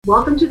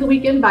Welcome to the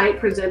Weekend Bite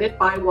presented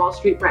by Wall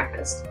Street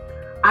Breakfast.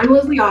 I'm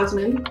Leslie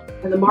Osmond,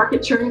 and the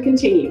market churn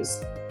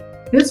continues.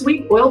 This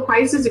week, oil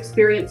prices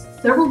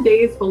experienced several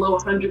days below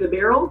 100 a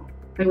barrel,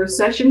 and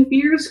recession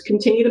fears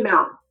continue to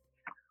mount.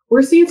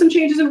 We're seeing some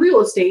changes in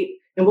real estate,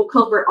 and we'll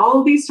cover all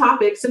of these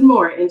topics and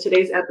more in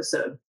today's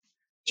episode.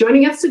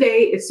 Joining us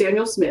today is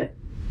Samuel Smith.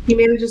 He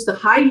manages the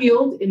High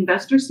Yield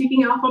Investor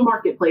Seeking Alpha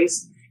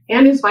Marketplace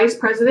and is Vice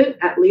President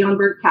at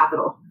Leonberg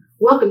Capital.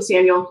 Welcome,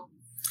 Samuel.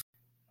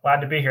 Glad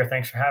to be here.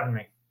 Thanks for having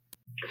me.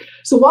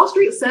 So Wall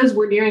Street says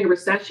we're nearing a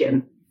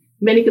recession.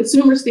 Many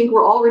consumers think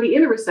we're already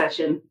in a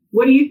recession.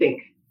 What do you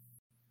think?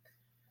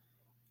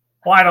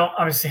 Well, I don't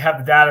obviously have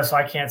the data, so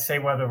I can't say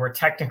whether we're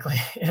technically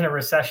in a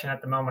recession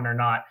at the moment or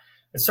not.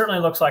 It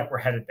certainly looks like we're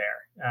headed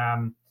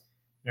there.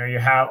 You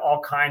have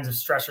all kinds of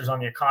stressors on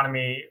the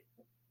economy.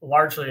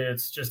 Largely,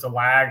 it's just a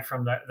lag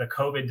from the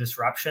COVID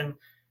disruption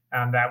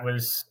that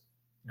was,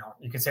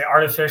 you could say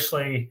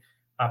artificially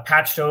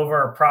patched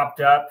over or propped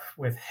up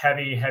with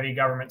heavy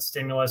government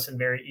stimulus and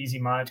very easy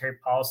monetary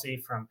policy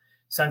from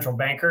central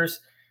bankers.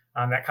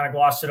 That kind of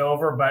glossed it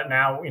over, but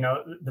now,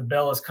 the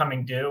bill is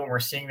coming due and we're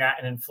seeing that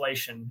in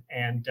inflation.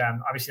 And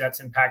obviously that's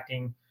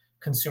impacting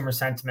consumer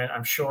sentiment,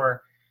 I'm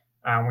sure.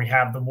 We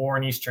have the war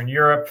in Eastern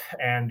Europe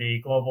and the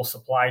global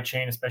supply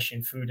chain, especially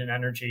in food and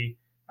energy,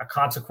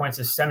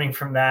 consequences stemming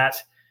from that.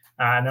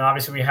 And then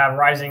obviously we have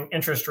rising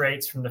interest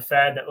rates from the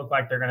Fed that look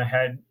like they're going to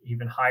head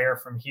even higher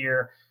from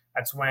here.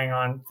 That's weighing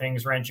on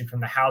things ranging from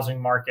the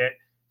housing market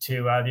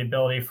to the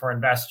ability for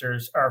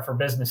investors or for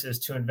businesses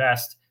to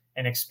invest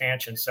in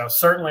expansion. So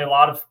certainly a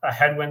lot of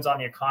headwinds on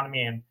the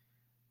economy. And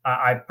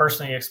I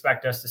personally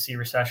expect us to see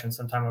recession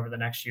sometime over the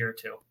next year or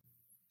two.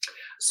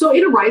 So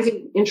in a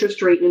rising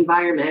interest rate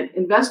environment,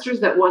 investors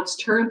that once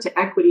turned to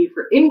equity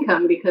for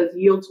income because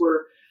yields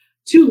were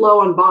too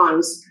low on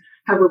bonds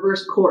have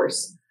reversed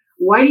course.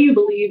 Why do you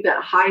believe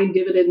that high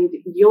dividend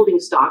yielding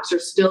stocks are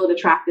still an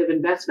attractive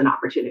investment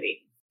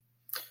opportunity?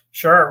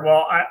 Sure.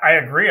 Well, I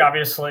agree.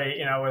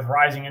 Obviously, with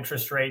rising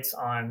interest rates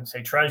on,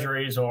 say,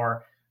 treasuries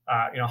or,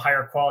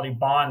 higher quality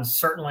bonds,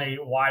 certainly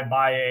why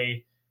buy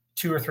a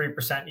 2 or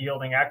 3%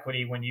 yielding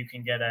equity when you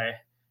can get a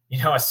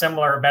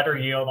similar, better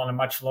yield on a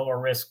much lower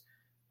risk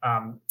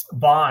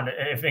bond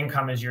if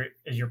income is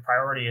your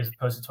priority as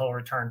opposed to total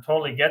return.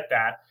 Totally get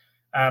that.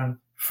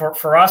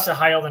 For us, a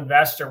high yield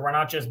investor, we're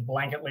not just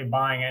blanketly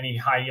buying any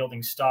high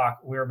yielding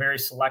stock. We're very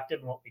selective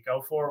in what we go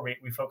for.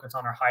 We focus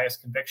on our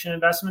highest conviction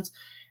investments.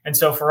 And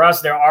so for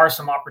us, there are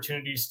some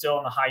opportunities still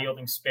in the high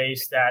yielding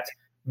space that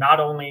not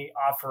only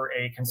offer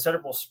a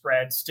considerable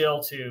spread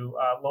still to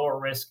lower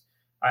risk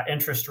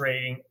interest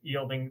rate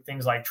yielding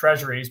things like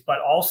treasuries,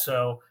 but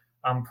also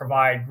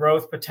provide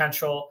growth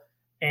potential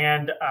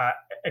and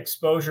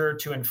exposure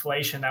to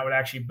inflation that would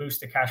actually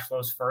boost the cash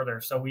flows further.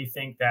 So we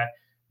think that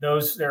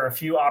there are a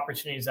few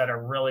opportunities that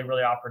are really,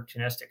 really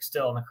opportunistic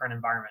still in the current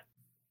environment.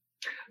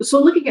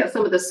 So looking at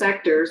some of the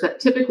sectors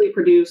that typically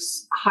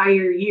produce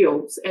higher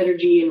yields,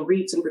 energy and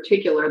REITs in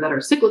particular, that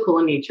are cyclical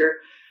in nature,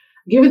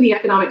 given the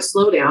economic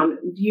slowdown,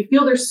 do you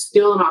feel there's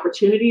still an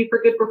opportunity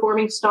for good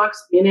performing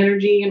stocks in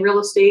energy and real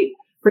estate,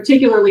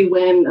 particularly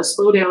when a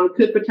slowdown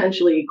could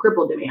potentially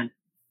cripple demand?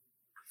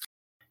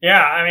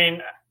 Yeah, I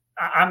mean,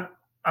 I'm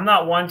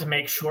not one to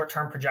make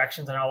short-term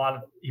projections. I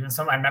know even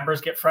some of my members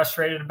get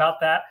frustrated about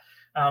that.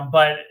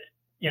 But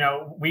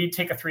we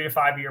take a 3 to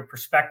 5 year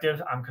perspective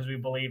because we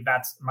believe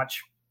that's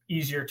much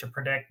easier to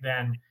predict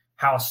than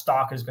how a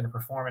stock is going to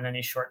perform in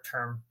any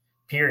short-term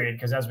period.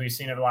 Because as we've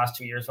seen over the last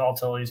 2 years,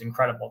 volatility is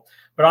incredible.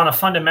 But on a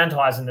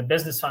fundamentalized in the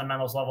business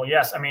fundamentals level,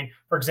 yes. I mean,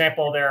 for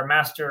example, there are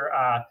master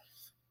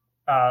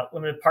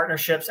limited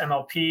partnerships,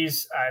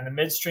 MLPs in the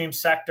midstream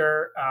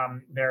sector.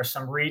 There are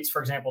some REITs, for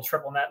example,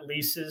 triple net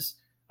leases,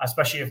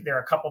 especially if there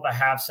are a couple that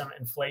have some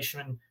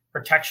inflation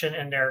protection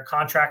in their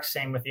contracts,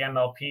 same with the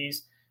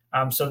MLPs.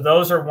 So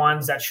those are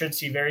ones that should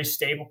see very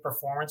stable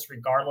performance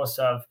regardless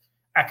of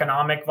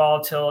economic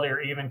volatility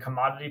or even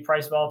commodity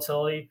price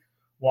volatility,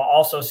 while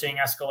also seeing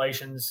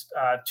escalations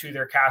to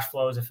their cash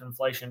flows if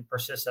inflation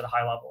persists at a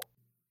high level.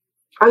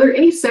 Are there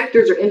any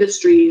sectors or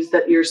industries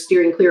that you're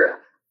steering clear of?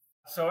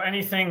 So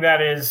anything that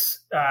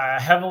is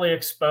heavily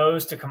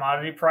exposed to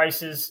commodity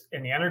prices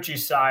in the energy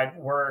side,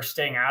 we're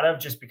staying out of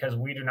just because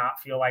we do not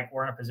feel like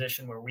we're in a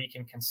position where we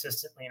can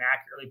consistently and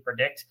accurately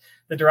predict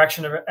the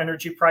direction of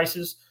energy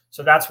prices.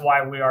 So that's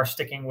why we are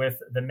sticking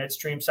with the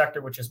midstream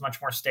sector, which is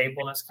much more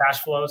stable in its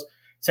cash flows.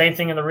 Same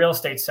thing in the real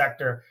estate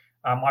sector.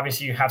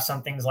 Obviously, you have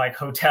some things like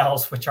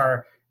hotels, which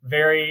are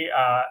very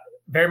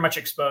much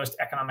exposed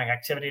to economic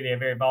activity. They have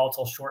very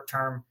volatile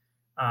short-term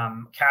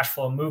cash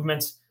flow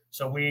movements.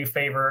 So we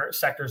favor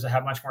sectors that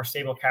have much more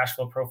stable cash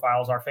flow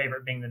profiles, our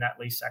favorite being the net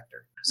lease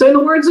sector. So in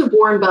the words of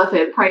Warren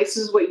Buffett, price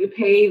is what you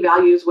pay,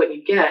 value is what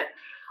you get.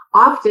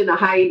 Often a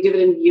high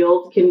dividend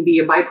yield can be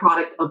a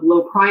byproduct of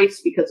low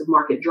price because of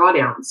market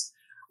drawdowns.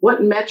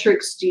 What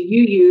metrics do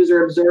you use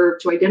or observe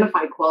to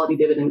identify quality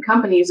dividend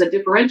companies that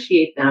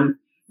differentiate them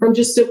from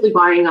just simply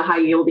buying a high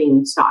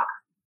yielding stock?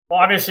 Well,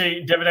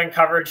 obviously dividend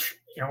coverage,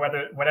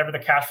 whatever the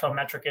cash flow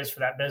metric is for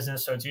that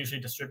business. So it's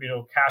usually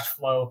distributable cash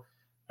flow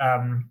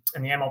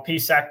in the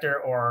MLP sector,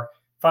 or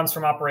funds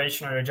from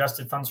operation or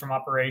adjusted funds from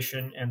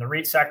operation in the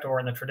REIT sector, or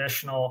in the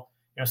traditional,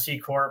 C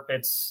Corp,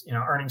 it's,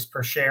 earnings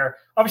per share.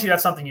 Obviously,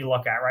 that's something you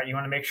look at, right? You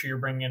want to make sure you're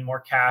bringing in more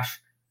cash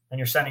than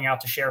you're sending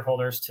out to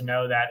shareholders to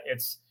know that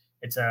it's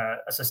a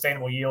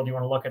sustainable yield. You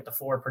want to look at the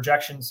forward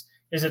projections.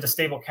 Is it a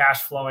stable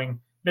cash flowing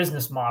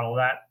business model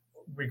that,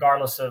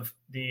 regardless of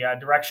the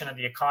direction of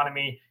the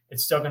economy,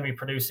 it's still going to be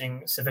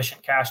producing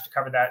sufficient cash to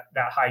cover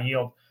that high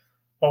yield?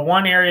 But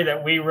one area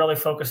that we really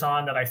focus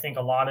on, that I think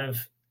a lot of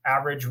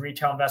average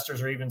retail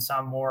investors or even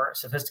some more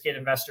sophisticated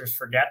investors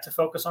forget to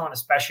focus on,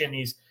 especially in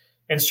these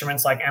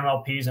instruments like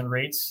MLPs and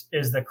REITs,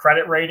 is the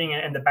credit rating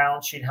and the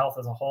balance sheet health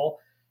as a whole.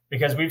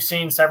 Because we've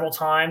seen several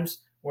times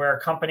where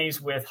companies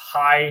with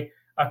high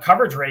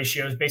coverage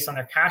ratios based on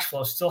their cash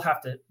flow still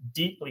have to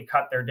deeply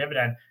cut their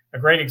dividend. A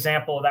great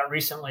example of that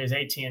recently is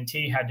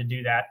AT&T had to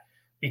do that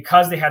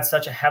because they had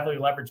such a heavily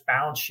leveraged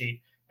balance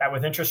sheet, that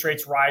with interest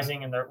rates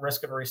rising and the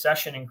risk of a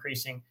recession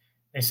increasing,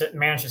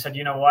 management said,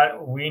 you know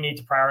what, we need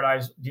to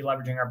prioritize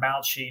deleveraging our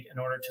balance sheet in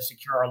order to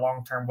secure our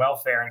long-term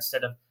welfare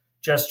instead of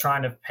just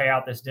trying to pay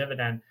out this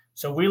dividend.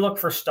 So we look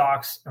for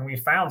stocks, and we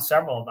found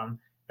several of them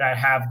that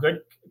have good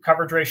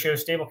coverage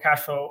ratios, stable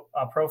cash flow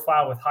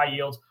profile with high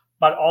yields,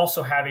 but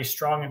also have a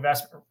strong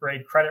investment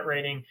grade credit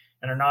rating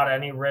and are not at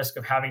any risk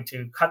of having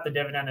to cut the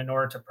dividend in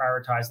order to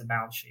prioritize the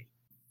balance sheet.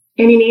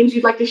 Any names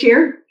you'd like to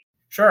share?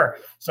 Sure.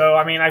 So,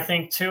 I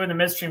think two in the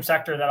midstream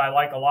sector that I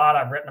like a lot,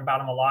 I've written about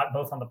them a lot,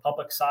 both on the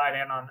public side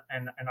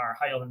and in our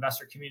high yield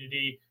investor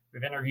community.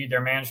 We've interviewed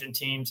their management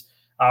teams.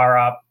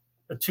 Are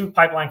the two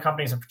pipeline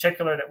companies in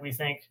particular that we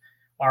think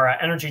are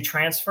Energy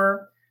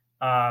Transfer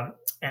and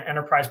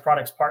Enterprise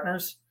Products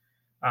Partners.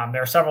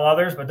 There are several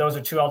others, but those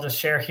are two I'll just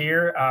share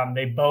here.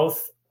 They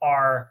both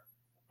are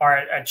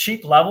at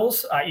cheap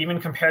levels,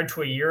 even compared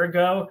to a year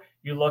ago.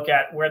 You look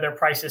at where their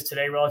price is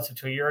today relative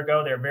to a year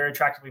ago, they're very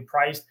attractively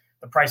priced.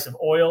 The price of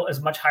oil is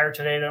much higher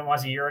today than it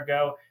was a year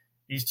ago.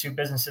 These two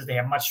businesses, they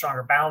have much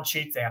stronger balance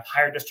sheets. They have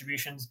higher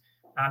distributions.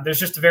 There's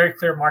just a very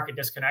clear market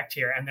disconnect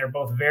here, and they're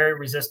both very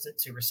resistant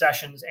to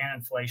recessions and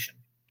inflation.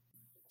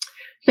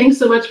 Thanks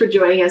so much for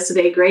joining us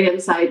today. Great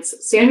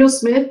insights. Samuel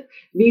Smith,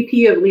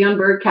 VP of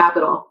Leonberg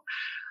Capital.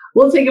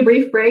 We'll take a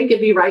brief break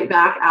and be right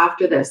back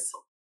after this.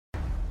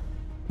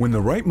 When the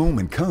right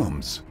moment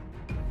comes,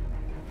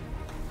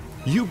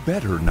 you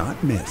better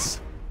not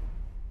miss.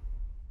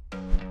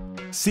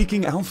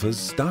 Seeking Alpha's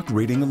stock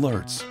rating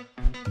alerts.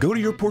 Go to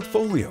your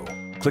portfolio,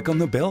 click on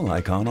the bell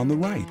icon on the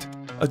right,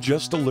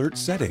 adjust alert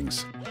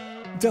settings.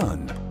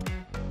 Done.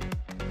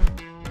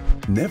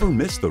 Never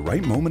miss the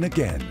right moment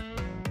again.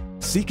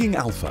 Seeking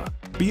Alpha.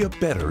 Be a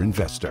better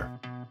investor.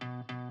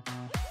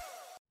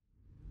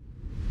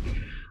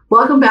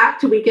 Welcome back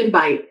to Weekend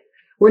Bite.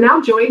 We're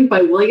now joined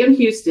by William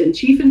Huston,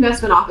 Chief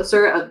Investment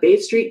Officer of Bay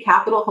Street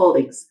Capital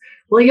Holdings.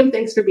 William,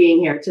 thanks for being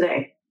here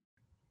today.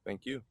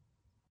 Thank you.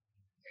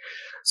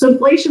 So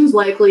inflation's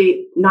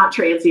likely not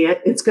transient.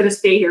 It's going to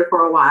stay here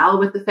for a while,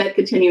 with the Fed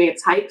continuing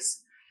its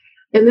hikes.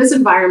 In this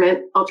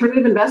environment,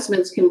 alternative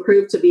investments can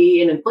prove to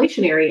be an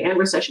inflationary and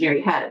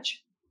recessionary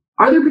hedge.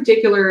 Are there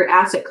particular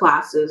asset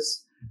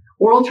classes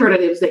or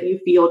alternatives that you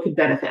feel could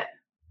benefit?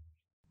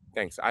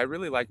 Thanks. I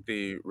really like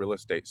the real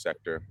estate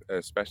sector,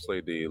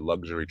 especially the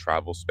luxury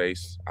travel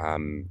space.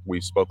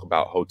 We spoke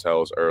about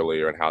hotels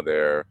earlier and how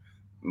they're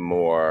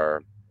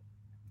more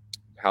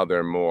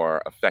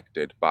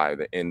affected by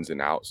the ins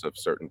and outs of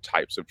certain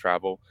types of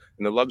travel.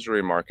 In the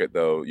luxury market,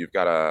 though, you've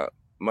got a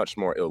much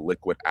more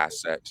illiquid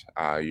asset.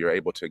 You're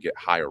able to get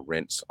higher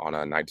rents on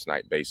a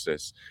night-to-night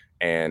basis.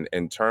 And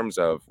in terms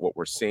of what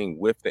we're seeing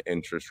with the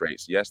interest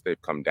rates, yes,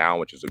 they've come down,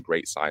 which is a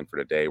great sign for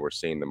today. We're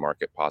seeing the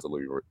market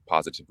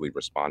positively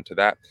respond to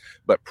that.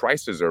 But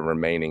prices are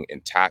remaining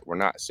intact. We're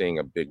not seeing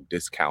a big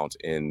discount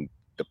in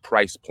the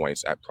price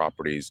points at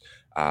properties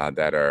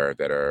that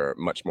are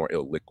much more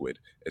illiquid,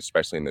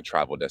 especially in the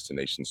travel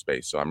destination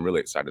space. So I'm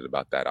really excited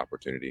about that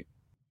opportunity.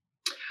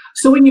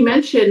 So when you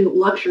mention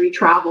luxury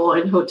travel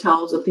and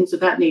hotels and things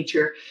of that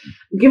nature,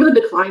 given the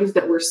declines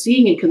that we're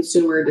seeing in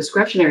consumer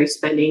discretionary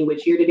spending,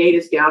 which year to date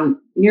is down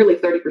nearly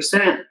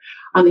 30%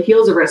 on the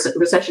heels of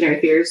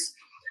recessionary fears,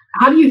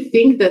 how do you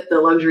think that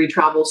the luxury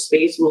travel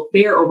space will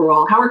fare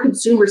overall? How are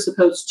consumers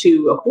supposed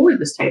to afford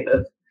this type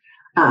of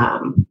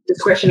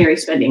discretionary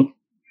spending?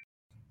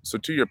 So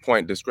to your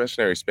point,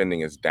 discretionary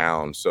spending is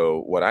down.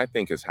 So what I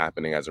think is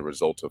happening as a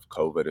result of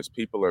COVID is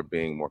people are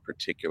being more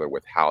particular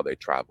with how they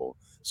travel.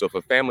 So if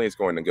a family is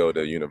going to go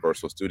to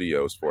Universal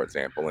Studios, for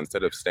example,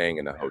 instead of staying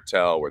in a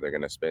hotel where they're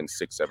going to spend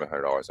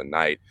 $600-700 a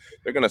night,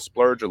 they're going to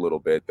splurge a little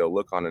bit. They'll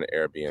look on an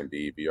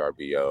Airbnb,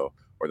 VRBO,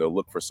 or they'll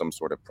look for some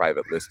sort of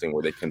private listing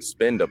where they can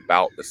spend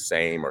about the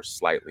same or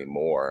slightly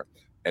more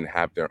and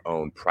have their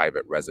own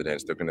private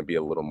residence. They're going to be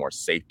a little more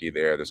safety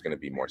there. There's going to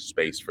be more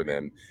space for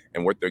them.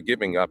 And what they're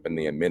giving up in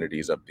the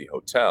amenities of the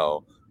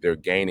hotel, they're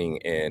gaining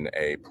in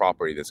a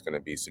property that's going to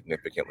be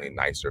significantly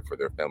nicer for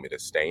their family to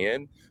stay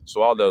in.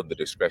 So although the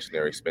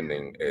discretionary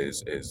spending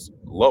is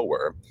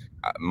lower,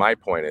 my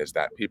point is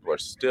that people are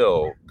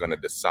still going to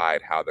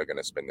decide how they're going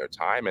to spend their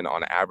time. And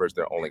on average,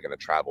 they're only going to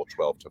travel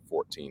 12 to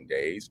 14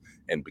 days.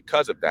 And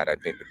because of that, I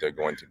think that they're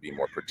going to be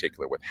more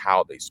particular with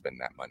how they spend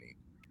that money.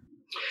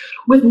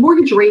 With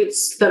mortgage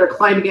rates that are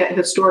climbing at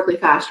historically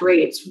fast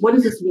rates, what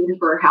does this mean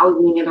for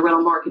housing and the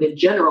rental market in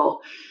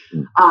general?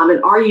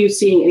 And are you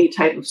seeing any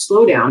type of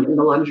slowdown in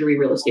the luxury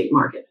real estate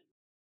market?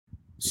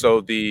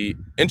 So the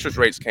interest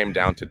rates came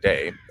down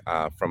today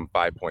from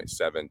 5.7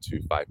 to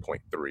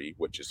 5.3,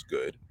 which is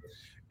good.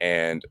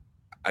 And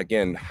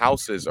again,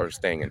 houses are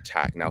staying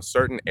intact. Now,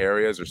 certain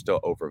areas are still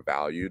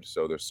overvalued.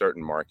 So there's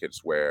certain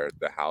markets where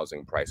the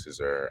housing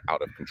prices are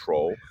out of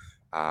control.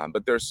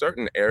 But there are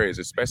certain areas,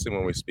 especially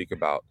when we speak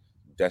about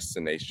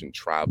destination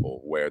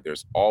travel, where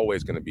there's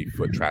always going to be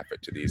foot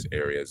traffic to these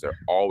areas. There are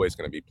always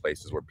going to be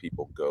places where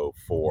people go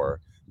for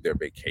their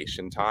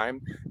vacation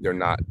time. They're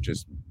not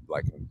just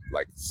like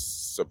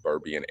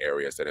suburban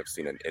areas that have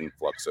seen an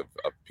influx of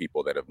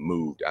people that have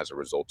moved as a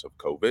result of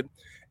COVID.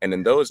 And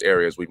in those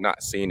areas, we've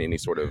not seen any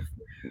sort of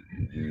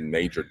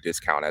major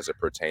discount as it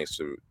pertains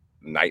to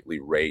nightly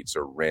rates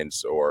or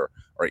rents or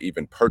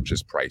even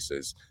purchase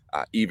prices.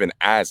 Even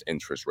as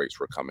interest rates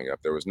were coming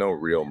up, there was no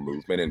real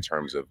movement in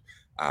terms of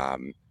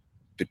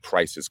the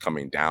prices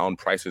coming down.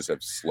 Prices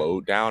have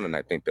slowed down, and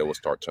I think they will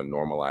start to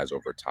normalize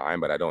over time.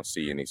 But I don't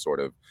see any sort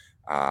of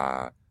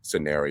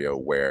scenario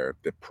where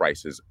the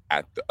prices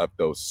of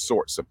those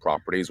sorts of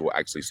properties will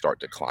actually start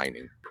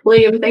declining.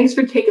 William, thanks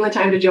for taking the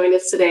time to join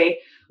us today.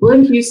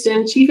 William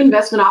Huston, Chief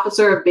Investment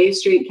Officer of Bay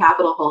Street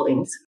Capital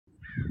Holdings.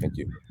 Thank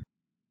you.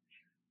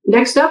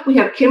 Next up, we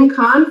have Kim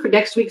Kahn for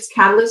next week's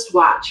Catalyst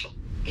Watch.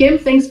 Kim,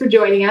 thanks for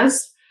joining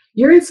us.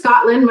 You're in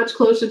Scotland, much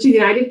closer to the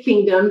United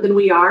Kingdom than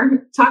we are.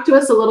 Talk to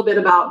us a little bit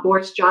about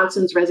Boris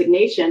Johnson's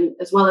resignation,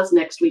 as well as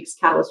next week's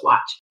Catalyst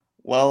Watch.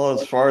 Well,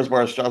 as far as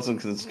Boris Johnson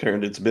is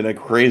concerned, it's been a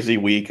crazy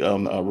week,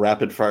 a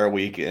rapid fire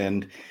week.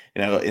 And,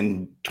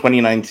 in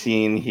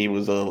 2019, he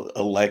was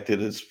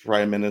elected as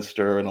prime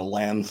minister in a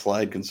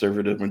landslide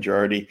conservative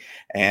majority.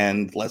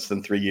 And less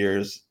than 3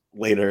 years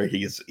later,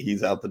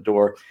 he's out the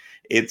door.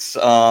 It's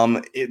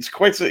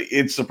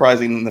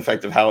surprising in the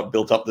fact of how it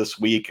built up this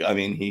week. I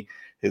mean,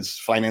 his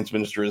finance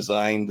minister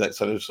resigned. That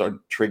sort of started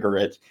to trigger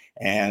it.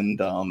 And,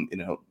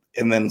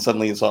 and then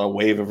suddenly you saw a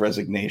wave of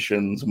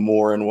resignations,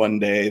 more in one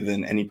day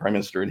than any prime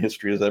minister in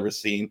history has ever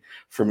seen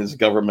from his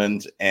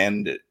government.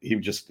 And he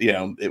just,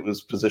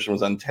 his position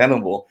was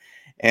untenable.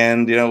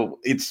 And,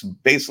 it's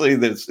basically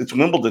it's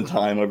Wimbledon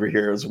time over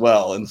here as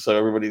well. And so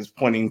everybody's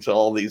pointing to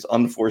all these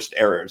unforced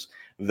errors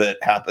that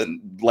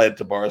led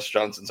to Boris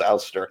Johnson's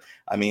ouster.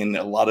 I mean,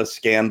 a lot of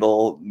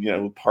scandal,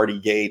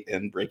 Partygate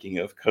and breaking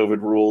of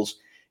COVID rules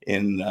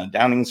in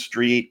Downing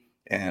Street,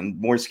 and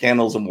more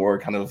scandals and more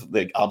kind of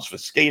like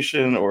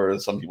obfuscation, or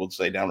some people would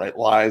say downright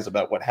lies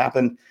about what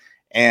happened.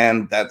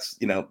 And that's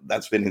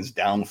been his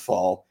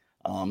downfall.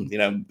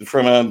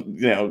 From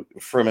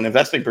an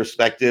investing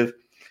perspective,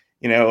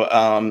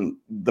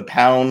 the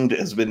pound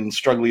has been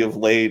struggling of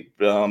late.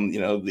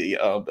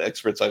 The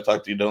experts I've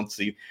talked to don't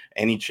see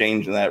any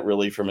change in that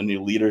really from a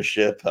new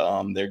leadership.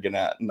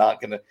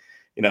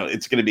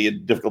 It's going to be a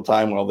difficult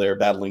time while they're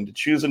battling to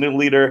choose a new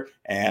leader.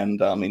 And,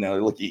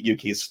 look at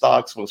UK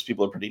stocks. Most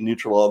people are pretty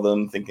neutral of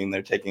them, thinking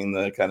they're taking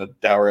the kind of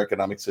dour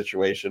economic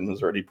situation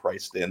was already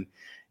priced in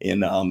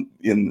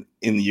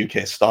the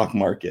UK stock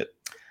market.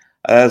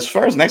 As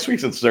far as next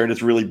week's concerned,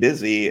 it's really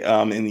busy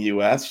in the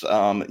U.S.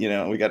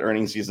 We got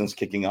earnings seasons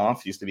kicking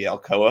off. Used to be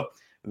Alcoa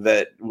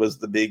that was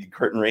the big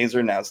curtain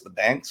raiser. Now it's the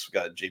banks.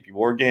 We've got JP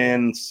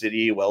Morgan,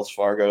 Citi, Wells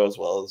Fargo, as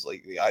well as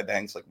like the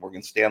iBanks like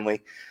Morgan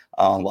Stanley.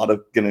 A lot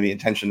of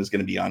attention is going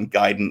to be on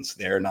guidance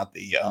there, not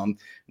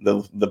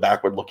the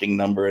backward looking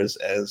numbers,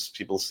 as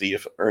people see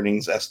if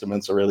earnings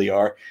estimates really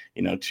are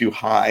too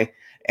high.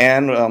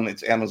 And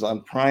it's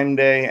Amazon Prime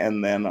Day.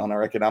 And then on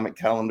our economic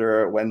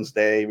calendar,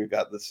 Wednesday, we've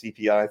got the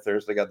CPI.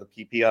 Thursday, got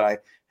the PPI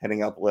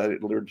heading up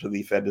later to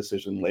the Fed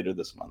decision later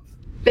this month.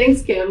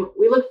 Thanks, Kim.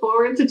 We look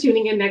forward to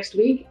tuning in next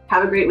week.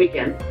 Have a great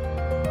weekend.